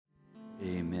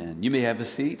Amen. You may have a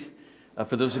seat.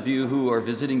 For those of you who are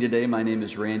visiting today, my name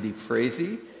is Randy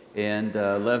Frazee, and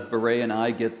Lev Beret and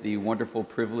I get the wonderful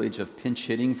privilege of pinch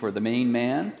hitting for the main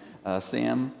man,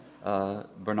 Sam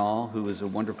Bernal, who is a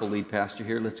wonderful lead pastor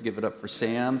here. Let's give it up for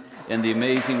Sam and the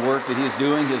amazing work that he's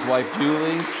doing, his wife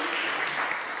Julie.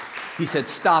 He said,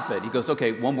 stop it. He goes,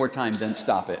 okay, one more time, then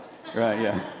stop it. Right,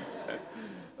 yeah.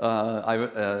 I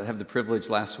have the privilege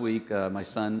last week, my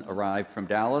son arrived from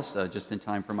Dallas just in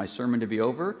time for my sermon to be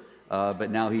over,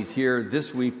 but now he's here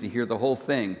this week to hear the whole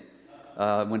thing.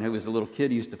 When he was a little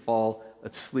kid, he used to fall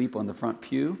asleep on the front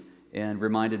pew and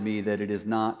reminded me that it is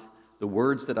not the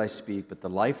words that I speak, but the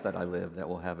life that I live that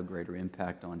will have a greater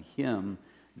impact on him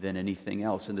than anything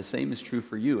else. And the same is true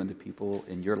for you and the people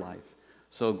in your life.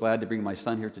 So glad to bring my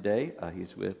son here today.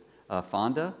 He's with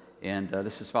Fonda. And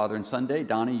this is Father and Son Day.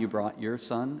 Donnie, you brought your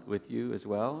son with you as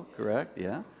well, correct?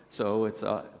 Yeah. So it's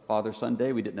Father Son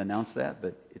Day. We didn't announce that,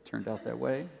 but it turned out that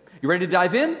way. You ready to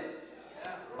dive in?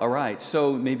 All right.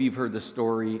 So maybe you've heard the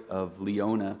story of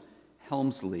Leona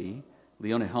Helmsley.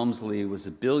 Leona Helmsley was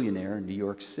a billionaire in New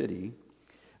York City.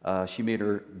 She made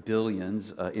her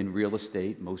billions in real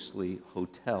estate, mostly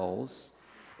hotels.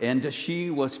 And she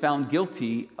was found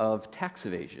guilty of tax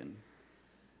evasion.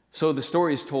 So the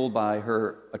story is told by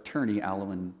her attorney,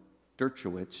 Alan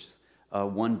Dershowitz,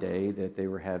 one day that they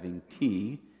were having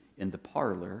tea in the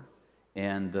parlor,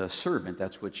 and the servant,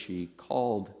 that's what she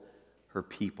called her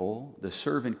people, the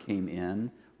servant came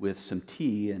in with some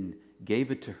tea and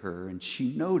gave it to her, and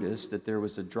she noticed that there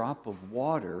was a drop of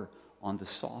water on the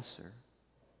saucer.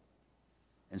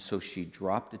 And so she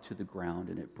dropped it to the ground,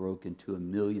 and it broke into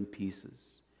 1,000,000 pieces.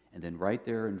 And then right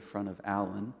there in front of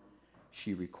Alan,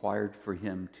 she required for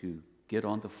him to get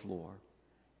on the floor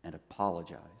and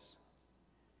apologize,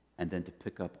 and then to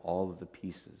pick up all of the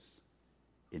pieces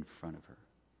in front of her.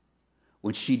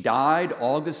 When she died,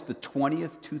 August the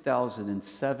 20th,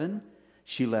 2007,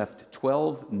 she left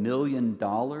 $12 million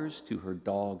to her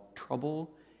dog Trouble,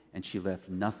 and she left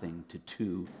nothing to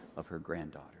 2 of her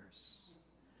granddaughters.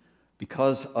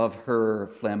 Because of her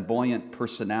flamboyant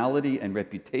personality and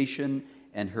reputation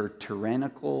and her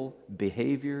tyrannical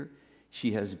behavior,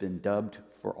 she has been dubbed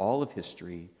for all of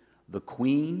history the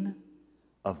Queen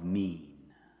of Mean.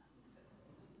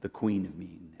 The Queen of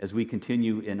Mean. As we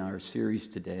continue in our series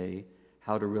today,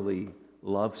 how to really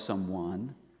love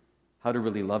someone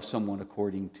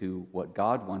according to what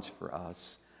God wants for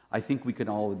us, I think we can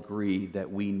all agree that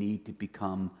we need to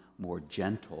become more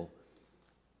gentle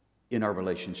in our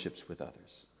relationships with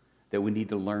others. That we need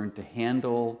to learn to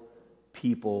handle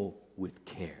people with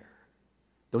care.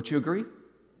 Don't you agree?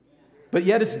 But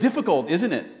yet it's difficult,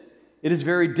 isn't it? It is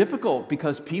very difficult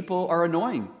because people are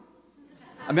annoying.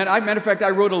 Matter of fact,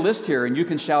 I wrote a list here, and you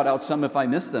can shout out some if I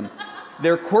miss them.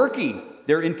 They're quirky,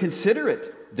 they're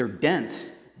inconsiderate, they're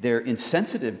dense, they're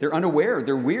insensitive, they're unaware,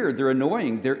 they're weird, they're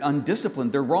annoying, they're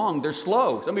undisciplined, they're wrong, they're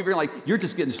slow. Some of you are like, you're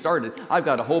just getting started. I've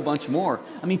got a whole bunch more.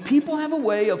 People have a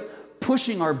way of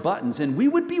pushing our buttons, and we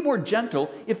would be more gentle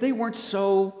if they weren't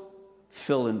so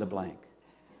fill in the blank.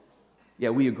 Yeah,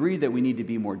 we agree that we need to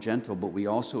be more gentle, but we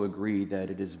also agree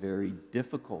that it is very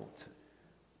difficult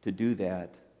to do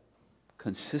that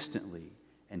consistently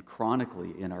and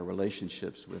chronically in our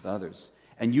relationships with others.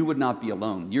 And you would not be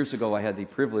alone. Years ago, I had the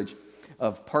privilege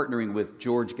of partnering with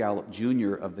George Gallup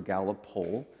Jr. of the Gallup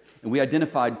poll, and we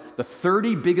identified the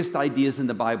 30 biggest ideas in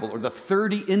the Bible, or the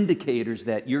 30 indicators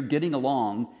that you're getting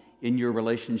along in your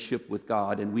relationship with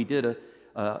God. And we did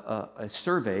a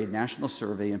survey, national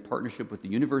survey, in partnership with the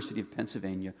University of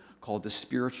Pennsylvania called the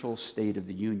Spiritual State of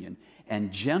the Union.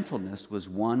 And gentleness was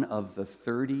one of the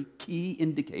 30 key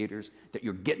indicators that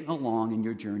you're getting along in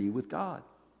your journey with God.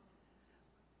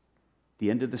 The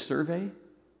end of the survey,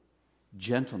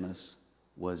 gentleness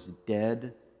was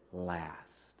dead last.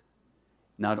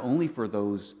 Not only for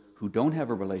those who don't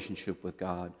have a relationship with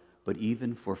God, but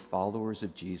even for followers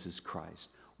of Jesus Christ.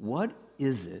 What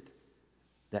is it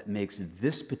that makes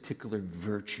this particular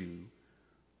virtue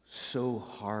so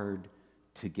hard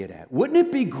to get at? Wouldn't it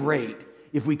be great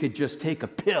if we could just take a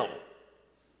pill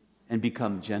and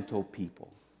become gentle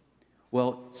people?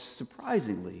 Well,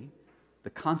 surprisingly, the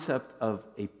concept of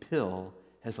a pill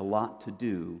has a lot to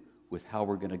do with how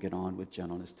we're going to get on with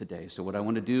gentleness today. So what I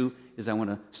want to do is I want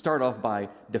to start off by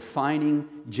defining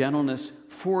gentleness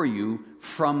for you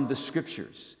from the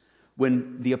Scriptures.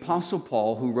 When the Apostle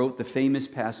Paul, who wrote the famous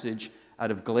passage out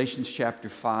of Galatians chapter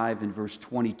 5 and verse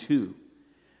 22,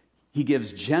 he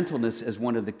gives gentleness as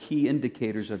one of the key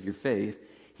indicators of your faith.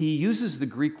 He uses the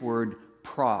Greek word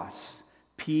pros,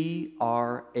 P-R-A-U-S.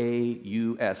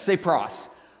 Say pros.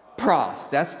 Pros.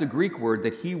 That's the Greek word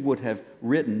that he would have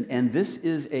written, and this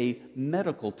is a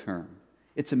medical term.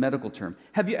 It's a medical term.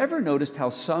 Have you ever noticed how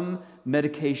some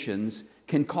medications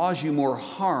can cause you more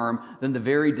harm than the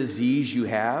very disease you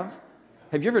have?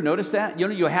 Have you ever noticed that? You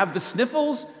know, you have the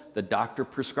sniffles, the doctor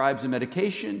prescribes a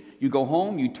medication, you go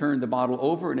home, you turn the bottle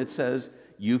over, and it says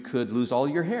you could lose all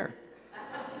your hair.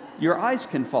 Your eyes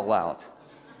can fall out.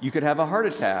 You could have a heart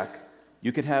attack.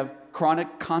 You could have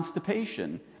chronic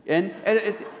constipation. And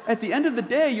at the end of the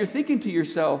day, you're thinking to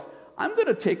yourself, I'm going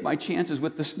to take my chances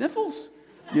with the sniffles,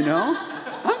 you know?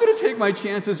 I'm going to take my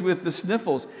chances with the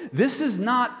sniffles. This is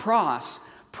not pros.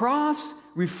 Pros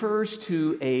refers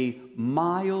to a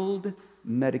mild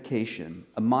medication,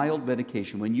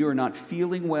 when you are not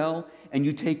feeling well and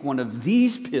you take one of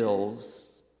these pills,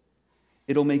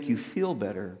 it'll make you feel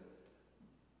better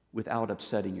without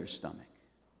upsetting your stomach.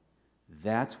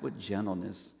 That's what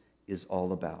gentleness is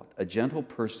all about. A gentle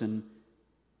person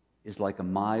is like a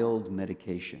mild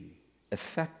medication,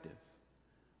 effective,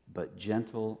 but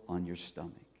gentle on your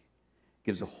stomach.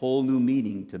 Gives a whole new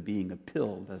meaning to being a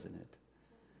pill, doesn't it?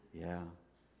 Yeah.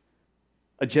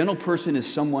 A gentle person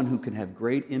is someone who can have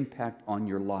great impact on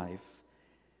your life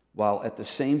while at the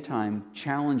same time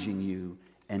challenging you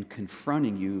and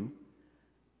confronting you,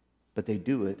 but they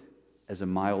do it as a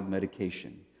mild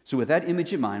medication. So with that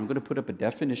image in mind, I'm going to put up a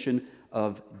definition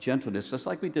of gentleness, just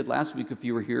like we did last week if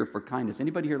you were here for kindness.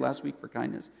 Anybody here last week for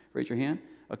kindness? Raise your hand.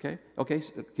 Okay.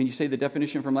 So can you say the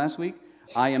definition from last week?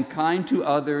 I am kind to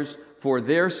others for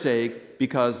their sake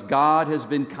because God has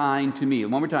been kind to me.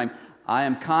 One more time. I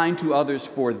am kind to others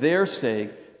for their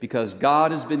sake because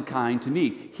God has been kind to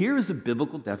me. Here is a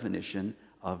biblical definition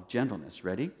of gentleness.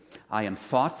 Ready? I am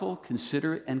thoughtful,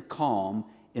 considerate, and calm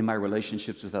in my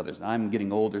relationships with others. I'm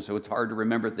getting older, so it's hard to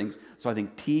remember things. So I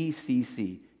think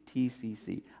TCC.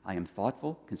 I am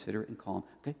thoughtful, considerate, and calm.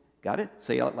 Okay, got it?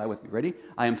 Say it out loud with me. Ready?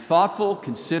 I am thoughtful,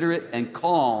 considerate, and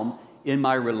calm in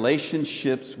my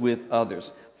relationships with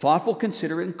others. Thoughtful,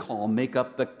 considerate, and calm make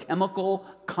up the chemical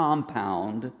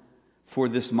compound for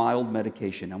this mild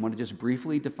medication. I want to just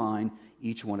briefly define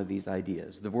each one of these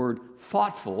ideas. The word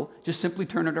thoughtful, just simply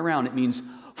turn it around. It means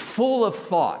full of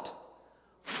thought,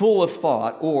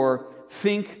 or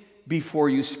think before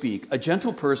you speak. A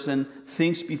gentle person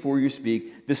thinks before you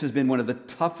speak. This has been one of the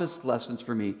toughest lessons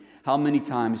for me. How many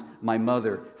times my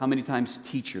mother, how many times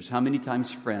teachers, how many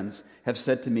times friends have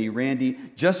said to me, Randy,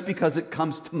 just because it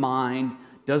comes to mind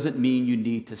doesn't mean you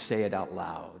need to say it out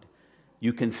loud.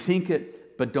 You can think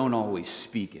it, but don't always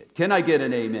speak it. Can I get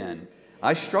an amen?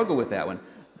 I struggle with that one.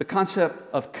 The concept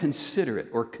of considerate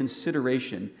or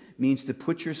consideration means to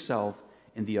put yourself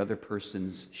in the other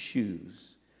person's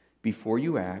shoes. Before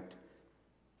you act,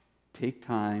 take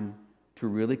time to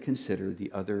really consider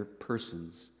the other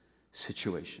person's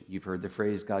situation. You've heard the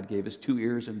phrase, God gave us 2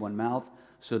 ears and 1 mouth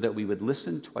so that we would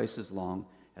listen twice as long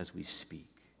as we speak.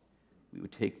 We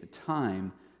would take the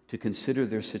time to consider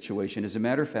their situation. As a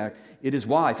matter of fact, it is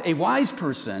wise. A wise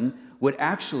person would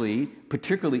actually,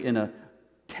 particularly in a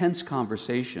tense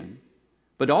conversation,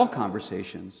 but all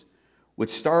conversations, would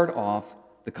start off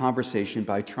the conversation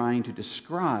by trying to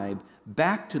describe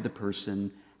back to the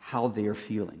person how they are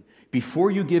feeling.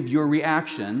 Before you give your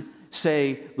reaction,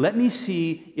 say, let me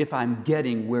see if I'm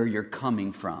getting where you're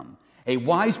coming from. A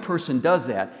wise person does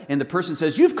that, and the person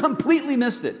says, you've completely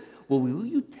missed it. Well, will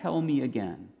you tell me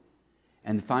again?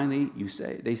 And finally,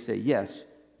 they say, yes,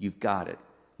 you've got it.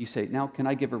 You say, now can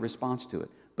I give a response to it?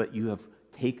 But you have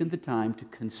taken the time to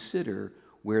consider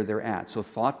where they're at. So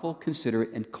thoughtful,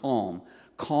 considerate, and calm.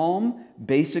 Calm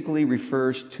basically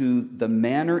refers to the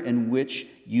manner in which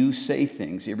you say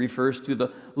things. It refers to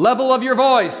the level of your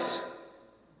voice,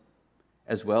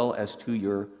 as well as to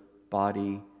your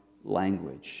body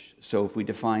language. So if we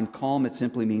define calm, it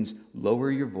simply means lower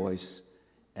your voice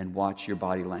and watch your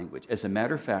body language. As a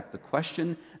matter of fact, the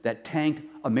question that tanked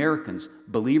Americans,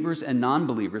 believers and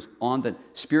non-believers, on the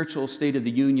Spiritual State of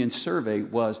the Union survey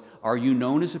was, are you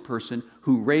known as a person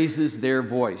who raises their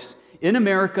voice? In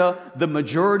America, the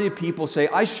majority of people say,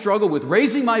 I struggle with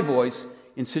raising my voice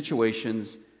in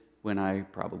situations when I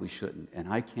probably shouldn't, and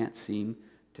I can't seem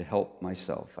to help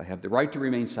myself. I have the right to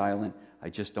remain silent, I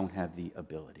just don't have the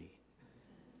ability,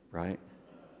 right?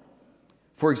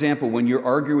 For example, when you're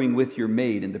arguing with your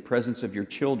maid in the presence of your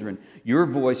children, your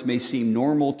voice may seem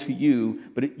normal to you,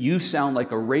 but you sound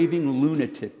like a raving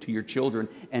lunatic to your children,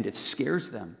 and it scares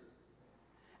them.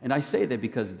 And I say that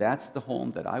because that's the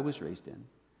home that I was raised in.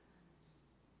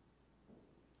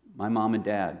 My mom and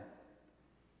dad,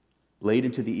 late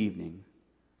into the evening,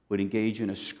 would engage in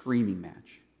a screaming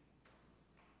match.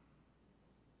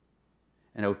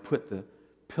 And I would put the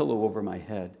pillow over my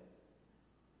head.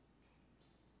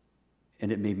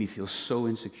 And it made me feel so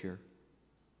insecure,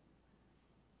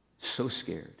 so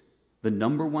scared. The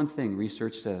number one thing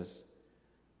research says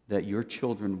that your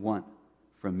children want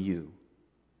from you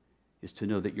is to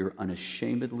know that you're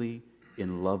unashamedly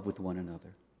in love with one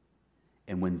another.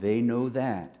 And when they know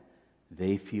that,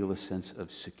 they feel a sense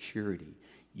of security.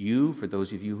 You, for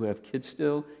those of you who have kids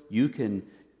still, you can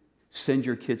send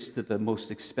your kids to the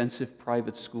most expensive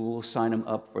private school, sign them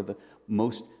up for the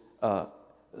most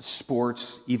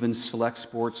sports, even select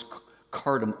sports,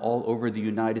 cart them all over the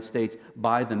United States,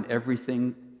 buy them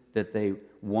everything that they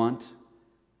want.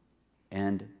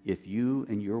 And if you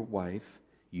and your wife,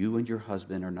 you and your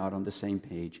husband are not on the same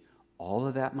page, all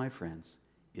of that, my friends,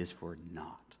 is for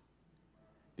naught.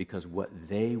 Because what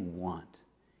they want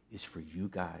is for you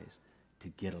guys to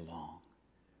get along.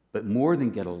 But more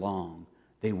than get along,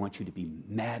 they want you to be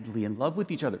madly in love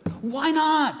with each other. Why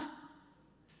not?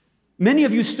 Many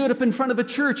of you stood up in front of a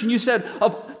church and you said,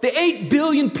 of the 8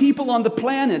 billion people on the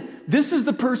planet, this is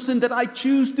the person that I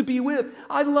choose to be with.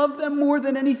 I love them more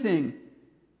than anything.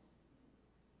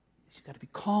 You've got to be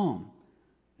calm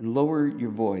and lower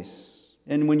your voice.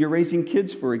 And when you're raising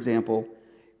kids, for example,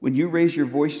 when you raise your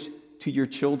voice to your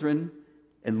children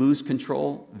and lose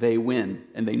control, they win,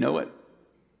 and they know it.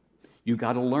 You've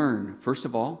got to learn. First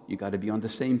of all, you've got to be on the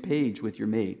same page with your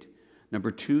mate.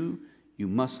 Number 2, you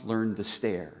must learn the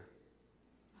stare.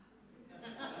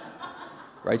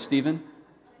 Right, Stephen?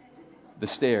 The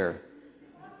stare.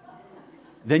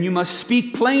 Then you must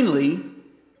speak plainly,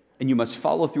 and you must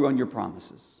follow through on your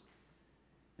promises.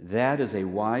 That is a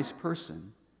wise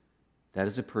person. That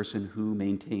is a person who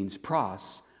maintains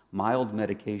pros, mild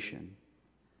medication,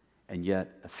 and yet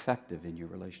effective in your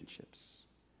relationships.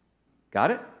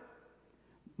 Got it?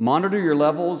 Monitor your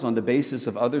levels on the basis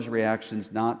of others'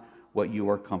 reactions, not what you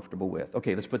are comfortable with.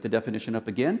 Okay, let's put the definition up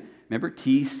again. Remember,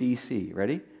 TCC.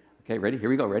 Ready? Okay, ready? Here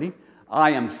we go. Ready?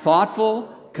 I am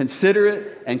thoughtful,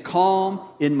 considerate, and calm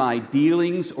in my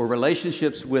dealings or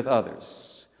relationships with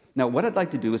others. Now, what I'd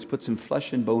like to do is put some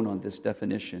flesh and bone on this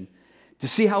definition to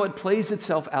see how it plays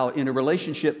itself out in a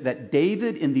relationship that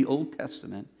David in the Old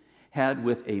Testament had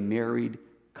with a married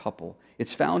couple.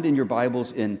 It's found in your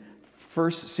Bibles in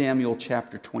 1 Samuel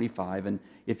chapter 25, and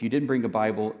if you didn't bring a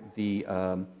Bible,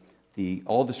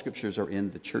 all the scriptures are in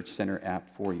the Church Center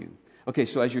app for you. Okay,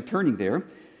 so as you're turning there,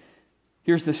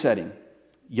 here's the setting.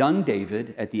 Young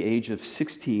David, at the age of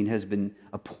 16, has been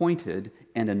appointed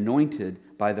and anointed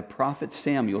by the prophet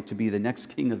Samuel to be the next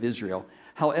king of Israel.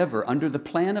 However, under the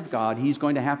plan of God, he's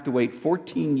going to have to wait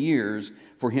 14 years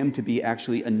for him to be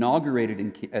actually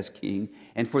inaugurated as king.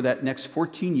 And for that next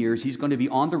 14 years, he's going to be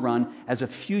on the run as a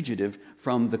fugitive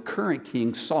from the current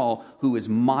king, Saul, who is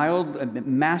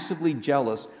massively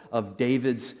jealous of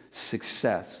David's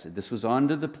success. This was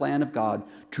under the plan of God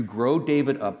to grow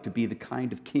David up to be the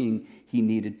kind of king he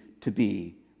needed to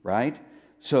be, right?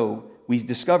 So we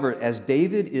discover as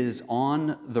David is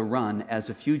on the run as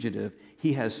a fugitive,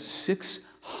 he has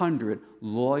 600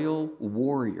 loyal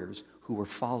warriors who are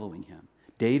following him.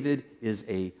 David is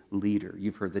a leader.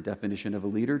 You've heard the definition of a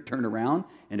leader. Turn around,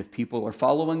 and if people are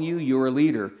following you, you're a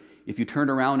leader. If you turn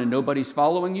around and nobody's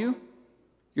following you,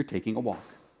 you're taking a walk,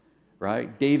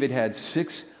 right? David had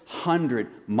 600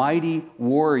 mighty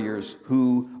warriors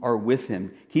who are with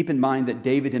him. Keep in mind that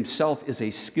David himself is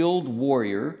a skilled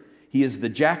warrior. He is the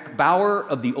Jack Bauer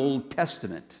of the Old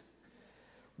Testament.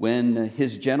 When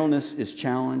his gentleness is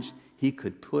challenged, he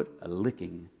could put a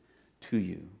licking to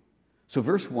you. So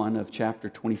verse 1 of chapter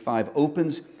 25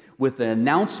 opens with the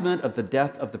announcement of the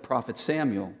death of the prophet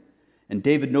Samuel. And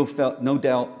David no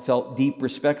doubt felt deep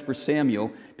respect for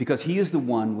Samuel because he is the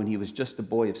one, when he was just a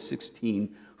boy of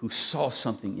 16, who saw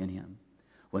something in him.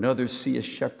 When others see a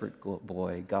shepherd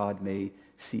boy, God may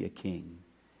see a king.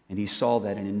 And he saw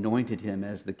that and anointed him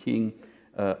as the king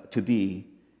to be.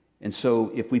 And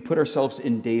so if we put ourselves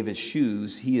in David's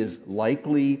shoes, he is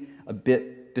likely a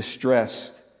bit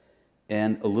distressed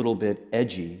and a little bit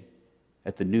edgy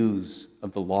at the news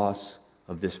of the loss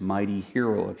of this mighty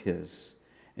hero of his.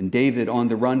 And David, on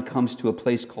the run, comes to a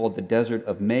place called the desert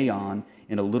of Maon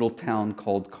in a little town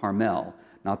called Carmel.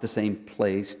 Not the same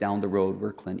place down the road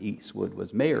where Clint Eastwood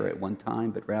was mayor at one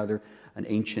time, but rather an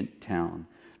ancient town.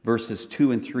 Verses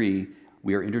 2 and 3,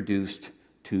 we are introduced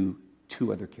to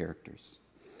 2 other characters.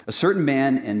 A certain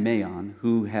man in Maon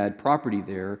who had property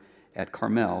there at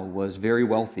Carmel was very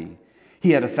wealthy.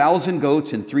 He had 1,000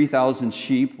 goats and 3,000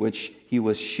 sheep, which he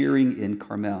was shearing in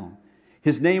Carmel.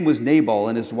 His name was Nabal,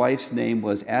 and his wife's name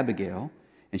was Abigail,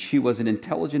 and she was an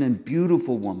intelligent and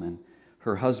beautiful woman.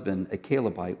 Her husband, a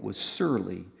Calebite, was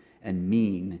surly and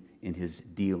mean in his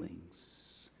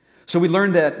dealings. So we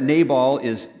learned that Nabal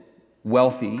is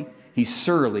wealthy, he's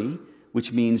surly,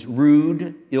 which means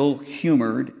rude,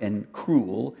 ill-humored, and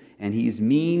cruel, and he's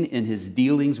mean in his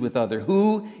dealings with others.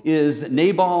 Who is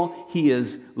Nabal? He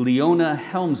is Leona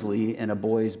Helmsley in a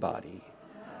boy's body.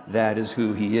 That is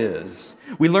who he is.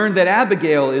 We learned that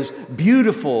Abigail is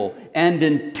beautiful and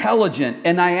intelligent.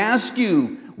 And I ask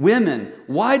you, women,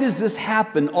 why does this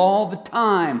happen all the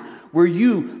time? Where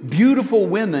you, beautiful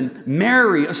women,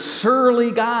 marry a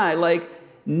surly guy like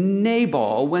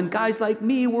Nabal when guys like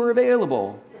me were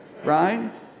available,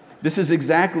 right? This is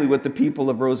exactly what the people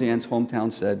of Roseanne's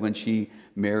hometown said when she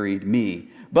married me.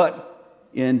 But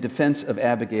in defense of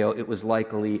Abigail, it was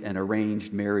likely an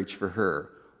arranged marriage for her.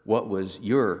 What was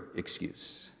your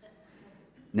excuse?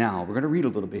 Now, we're going to read a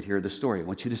little bit here of the story. I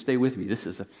want you to stay with me. This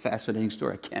is a fascinating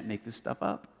story. I can't make this stuff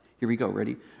up. Here we go.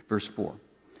 Ready? Verse 4.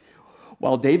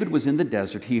 While David was in the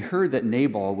desert, he heard that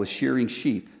Nabal was shearing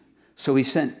sheep. So he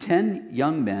sent 10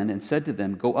 young men and said to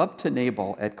them, "Go up to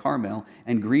Nabal at Carmel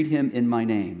and greet him in my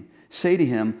name. Say to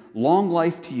him, 'Long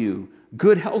life to you,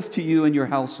 good health to you and your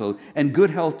household, and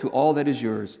good health to all that is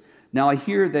yours. Now I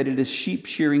hear that it is sheep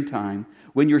shearing time.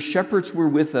 When your shepherds were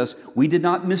with us, we did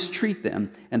not mistreat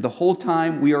them, and the whole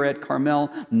time we are at Carmel,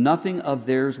 nothing of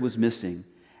theirs was missing.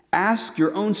 Ask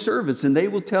your own servants, and they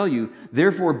will tell you.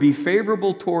 Therefore, be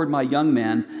favorable toward my young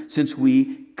man, since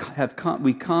we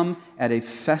come at a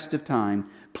festive time.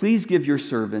 Please give your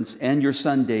servants and your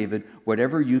son David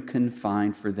whatever you can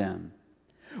find for them.'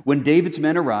 When David's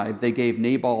men arrived, they gave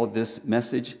Nabal this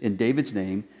message in David's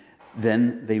name.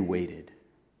 Then they waited.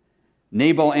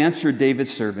 Nabal answered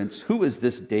David's servants, 'Who is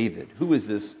this David? Who is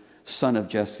this son of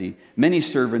Jesse? Many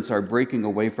servants are breaking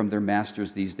away from their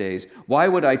masters these days. Why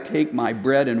would I take my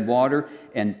bread and water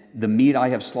and the meat I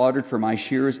have slaughtered for my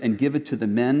shearers and give it to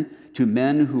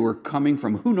men who are coming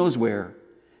from who knows where?'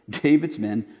 David's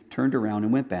men turned around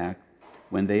and went back.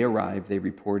 When they arrived, they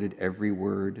reported every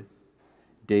word.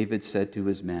 David said to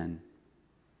his men,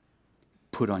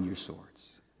 'Put on your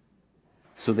swords.'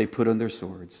 So they put on their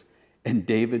swords, and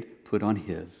David put on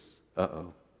his.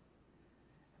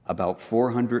 About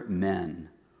 400 men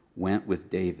went with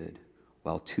David,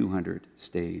 while 200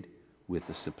 stayed with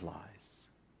the supplies.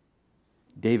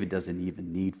 David doesn't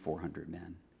even need 400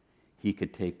 men. He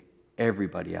could take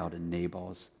everybody out in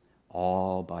Nabal's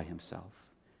all by himself.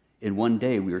 In one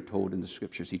day, we are told in the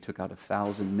scriptures, he took out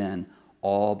 1,000 men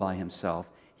all by himself.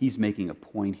 He's making a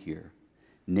point here.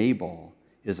 Nabal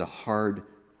is a hard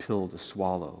pill to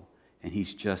swallow, and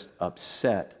he's just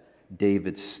upset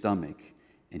David's stomach,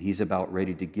 and he's about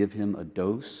ready to give him a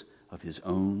dose of his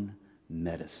own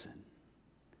medicine.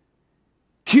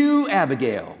 Cue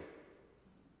Abigail.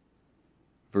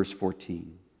 Verse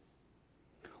 14.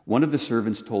 One of the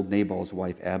servants told Nabal's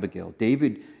wife Abigail,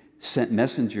 "David sent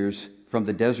messengers from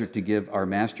the desert to give our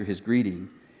master his greeting,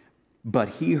 but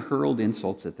he hurled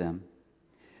insults at them.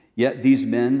 Yet these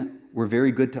men were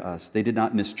very good to us. They did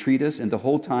not mistreat us, and the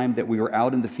whole time that we were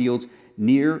out in the fields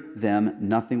near them,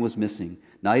 nothing was missing.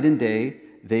 Night and day,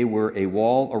 they were a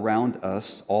wall around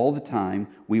us all the time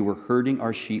we were herding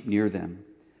our sheep near them.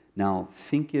 Now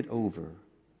think it over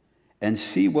and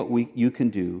see what you can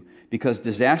do, because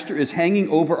disaster is hanging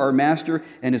over our master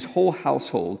and his whole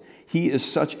household. He is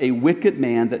such a wicked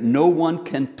man that no one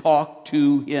can talk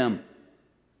to him."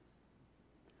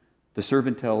 The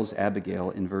servant tells Abigail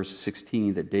in verse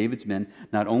 16 that David's men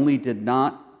not only did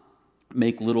not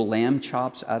make little lamb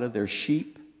chops out of their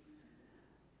sheep,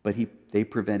 but they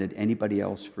prevented anybody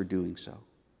else from doing so.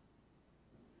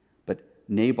 But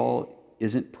Nabal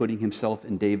isn't putting himself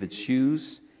in David's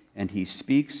shoes, and he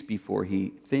speaks before he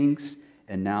thinks,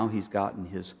 and now he's gotten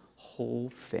his whole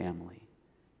family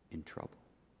in trouble,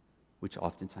 which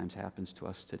oftentimes happens to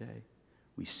us today.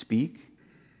 We speak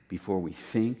before we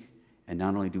think, and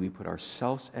not only do we put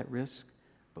ourselves at risk,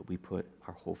 but we put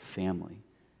our whole family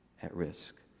at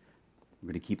risk.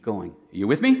 We're going to keep going. Are you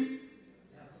with me?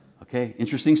 Okay,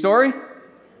 interesting story?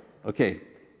 Okay,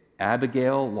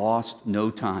 Abigail lost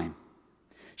no time.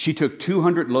 She took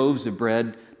 200 loaves of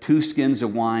bread, 2 skins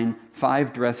of wine,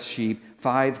 5 dressed sheep,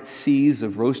 5 seahs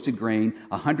of roasted grain,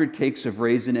 100 cakes of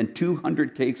raisin, and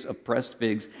 200 cakes of pressed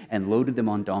figs, and loaded them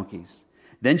on donkeys.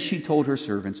 Then she told her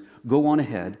servants, "Go on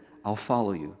ahead, I'll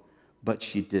follow you." But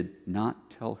she did not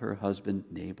tell her husband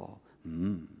Nabal.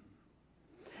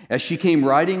 As she came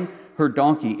riding her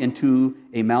donkey into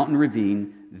a mountain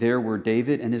ravine, there were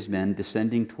David and his men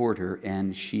descending toward her,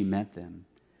 and she met them.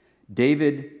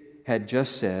 David had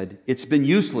just said, "It's been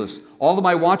useless, all of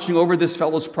my watching over this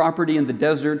fellow's property in the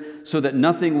desert so that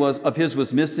nothing of his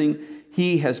was missing.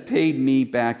 He has paid me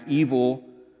back evil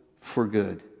for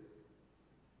good.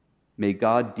 May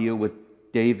God deal with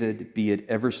David, be it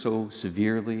ever so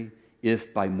severely,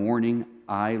 if by morning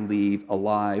I leave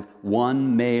alive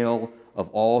one male of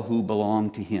all who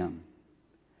belong to him."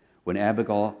 When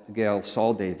Abigail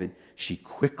saw David, she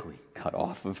quickly got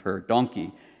off of her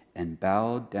donkey and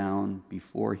bowed down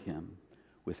before him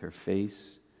with her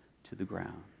face to the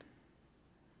ground.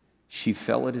 She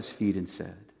fell at his feet and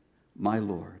said, "My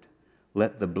Lord,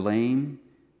 let the blame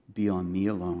be on me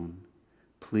alone.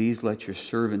 Please let your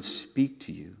servant speak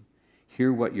to you.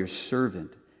 Hear what your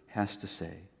servant has to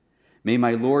say. May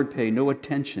my Lord pay no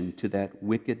attention to that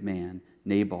wicked man,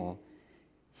 Nabal.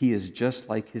 He is just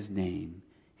like his name.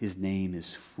 His name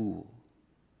is Fool."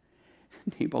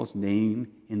 Nabal's name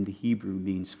in the Hebrew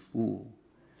means fool.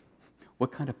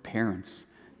 What kind of parents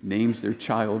names their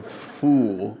child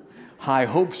Fool? High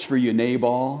hopes for you,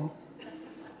 Nabal.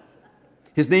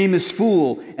 His name is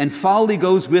Fool, and folly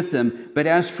goes with him. But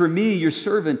as for me, your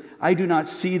servant, I do not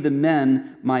see the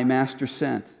men my master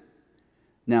sent.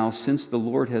 Now, since the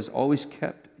Lord has always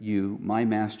kept you, my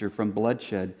master, from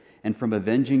bloodshed and from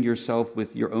avenging yourself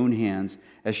with your own hands,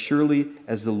 as surely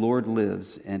as the Lord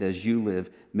lives and as you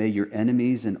live, may your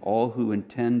enemies and all who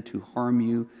intend to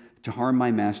harm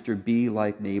my master, be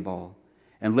like Nabal.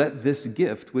 And let this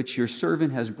gift which your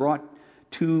servant has brought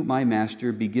to my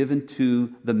master be given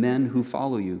to the men who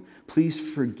follow you. Please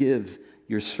forgive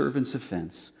your servant's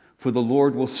offense, for the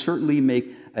Lord will certainly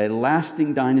make a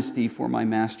lasting dynasty for my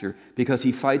master, because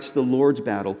he fights the Lord's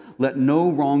battle. Let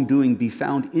no wrongdoing be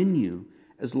found in you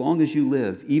as long as you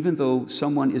live. Even though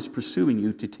someone is pursuing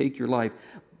you to take your life,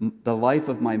 the life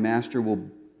of my master will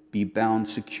be bound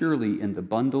securely in the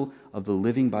bundle of the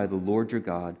living by the Lord your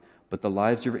God. But the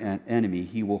lives of your enemy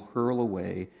he will hurl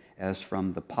away as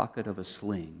from the pocket of a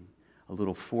sling. A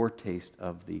little foretaste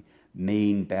of the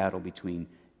main battle between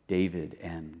David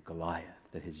and Goliath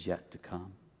that has yet to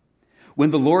come.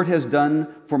 When the Lord has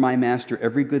done for my master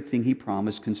every good thing he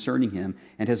promised concerning him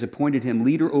and has appointed him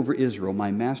leader over Israel,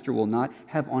 my master will not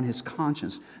have on his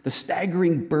conscience the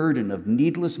staggering burden of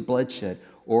needless bloodshed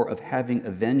or of having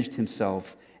avenged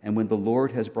himself. And when the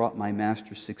Lord has brought my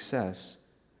master success,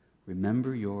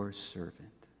 remember your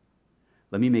servant.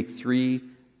 Let me make 3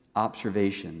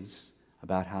 observations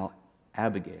about how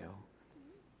Abigail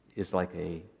is like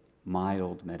a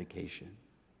mild medication.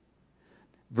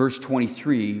 Verse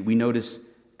 23, we notice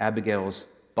Abigail's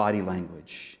body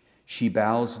language. She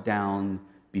bows down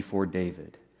before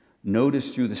David.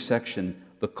 Notice through the section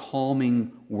the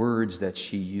calming words that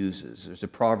she uses. There's a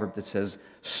proverb that says,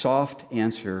 "Soft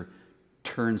answer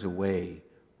turns away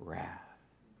wrath."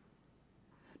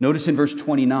 Notice in verse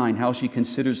 29 how she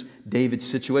considers David's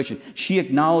situation. She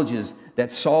acknowledges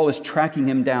that Saul is tracking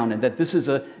him down and that this is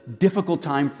a difficult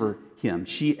time for him.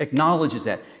 She acknowledges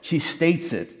that. She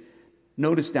states it.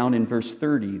 Notice down in verse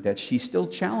 30 that she still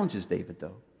challenges David,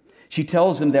 though. She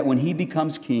tells him that when he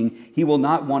becomes king, he will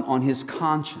not want on his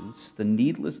conscience the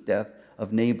needless death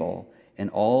of Nabal and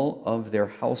all of their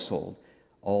household,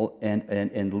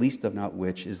 and least of not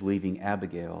which is leaving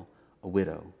Abigail a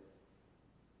widow.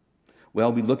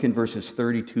 Well, we look in verses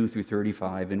 32 through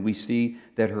 35, and we see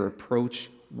that her approach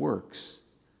works.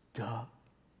 Duh.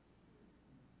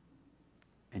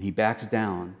 And he backs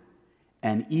down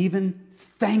and even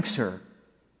thanks her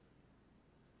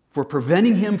for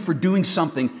preventing him from doing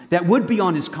something that would be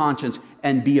on his conscience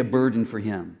and be a burden for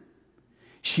him.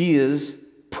 She is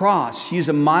pros. She is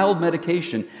a mild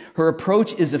medication. Her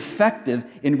approach is effective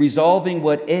in resolving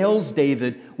what ails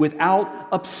David without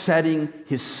upsetting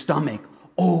his stomach.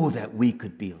 Oh, that we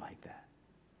could be like that.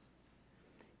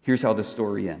 Here's how the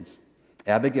story ends.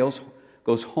 Abigail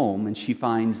goes home and she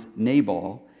finds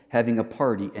Nabal having a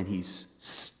party and he's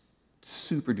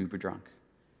super duper drunk.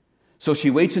 So she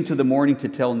waits until the morning to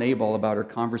tell Nabal about her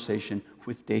conversation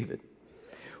with David.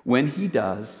 When he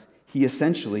does, he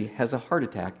essentially has a heart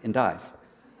attack and dies.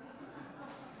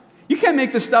 You can't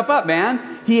make this stuff up,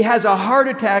 man. He has a heart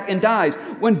attack and dies.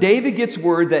 When David gets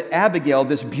word that Abigail,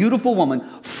 this beautiful woman,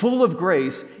 full of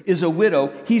grace, is a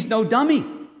widow, he's no dummy.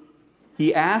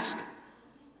 He asks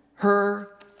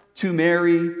her to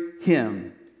marry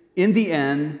him. In the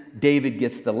end, David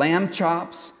gets the lamb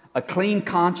chops, a clean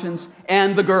conscience,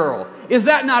 and the girl. Is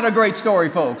that not a great story,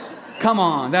 folks? Come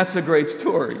on, that's a great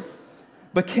story.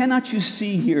 But cannot you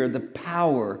see here the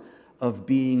power of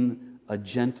being a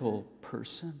gentle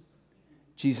person?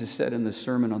 Jesus said in the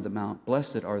Sermon on the Mount,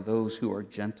 "Blessed are those who are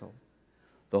gentle.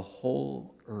 The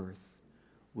whole earth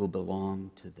will belong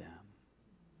to them."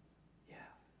 Yeah.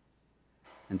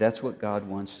 And that's what God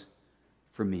wants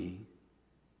for me.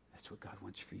 That's what God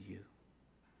wants for you.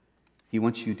 He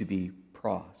wants you to be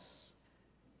pros.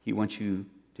 He wants you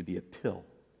to be a pill.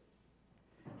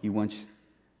 He wants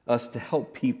us to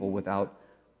help people without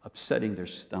upsetting their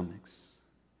stomachs.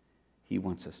 He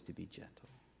wants us to be gentle.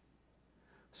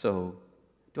 So,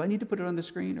 do I need to put it on the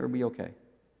screen, or are we okay?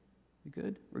 You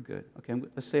good? We're good. Okay,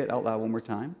 let's say it out loud one more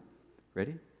time.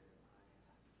 Ready?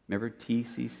 Remember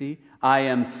TCC? I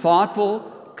am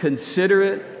thoughtful,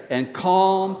 considerate, and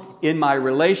calm in my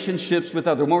relationships with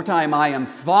others. One more time. I am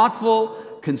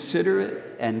thoughtful,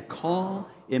 considerate, and calm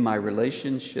in my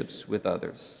relationships with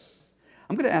others.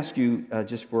 I'm going to ask you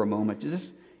just for a moment,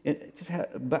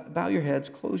 bow your heads,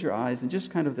 close your eyes, and just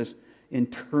kind of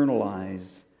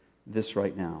internalize this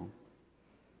right now.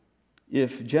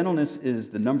 If gentleness is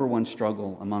the number one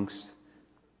struggle amongst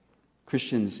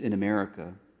Christians in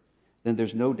America, then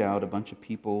there's no doubt a bunch of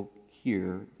people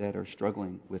here that are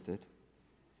struggling with it.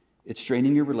 It's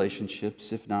straining your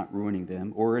relationships, if not ruining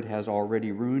them, or it has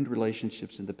already ruined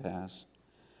relationships in the past.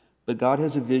 But God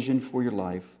has a vision for your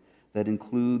life that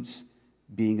includes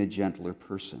being a gentler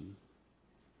person.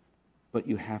 But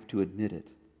you have to admit it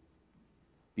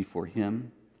before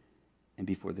Him and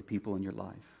before the people in your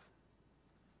life.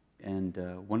 And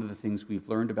one of the things we've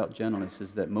learned about gentleness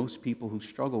is that most people who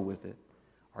struggle with it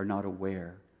are not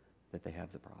aware that they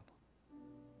have the problem.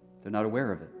 They're not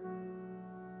aware of it.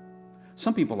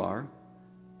 Some people are,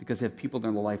 because they have people in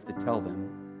their life that tell them.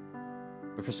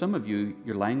 But for some of you,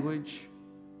 your language,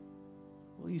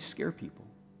 well, you scare people.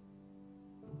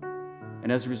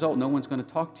 And as a result, no one's going to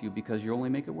talk to you because you only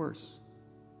make it worse.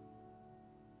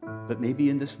 But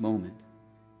maybe in this moment,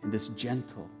 in this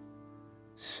gentle,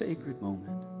 sacred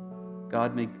moment,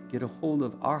 God may get a hold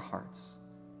of our hearts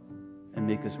and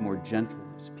make us more gentle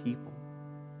as people.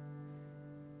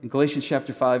 In Galatians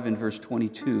chapter 5 and verse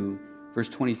 22, verse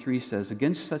 23 says,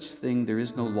 against such thing there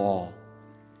is no law,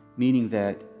 meaning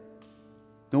that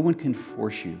no one can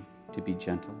force you to be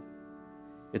gentle.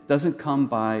 It doesn't come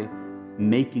by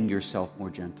making yourself more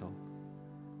gentle.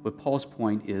 What Paul's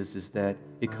point is that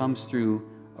it comes through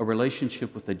a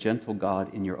relationship with a gentle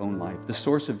God in your own life. The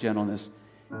source of gentleness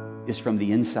is from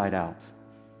the inside out.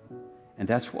 And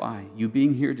that's why you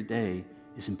being here today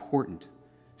is important.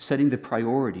 Setting the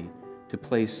priority to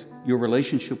place your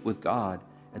relationship with God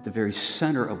at the very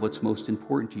center of what's most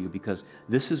important to you, because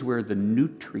this is where the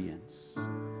nutrients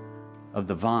of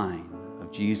the vine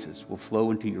of Jesus will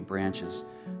flow into your branches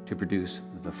to produce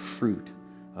the fruit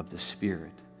of the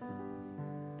Spirit.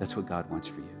 That's what God wants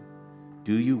for you.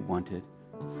 Do you want it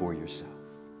for yourself?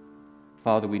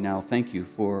 Father, we now thank you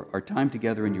for our time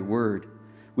together in your word.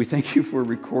 We thank you for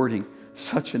recording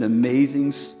such an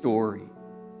amazing story.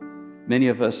 Many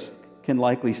of us can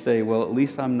likely say, well, at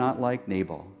least I'm not like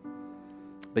Nabal.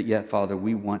 But yet, Father,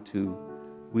 we want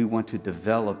to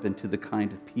develop into the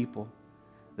kind of people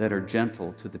that are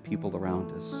gentle to the people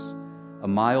around us. A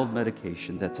mild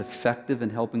medication that's effective in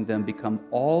helping them become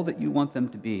all that you want them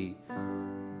to be,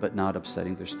 but not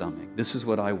upsetting their stomach. This is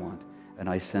what I want, and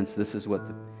I sense this is what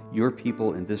your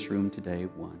people in this room today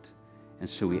want. And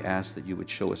so we ask that you would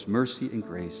show us mercy and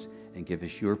grace and give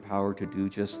us your power to do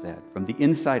just that, from the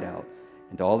inside out.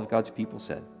 And all of God's people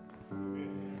said,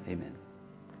 amen.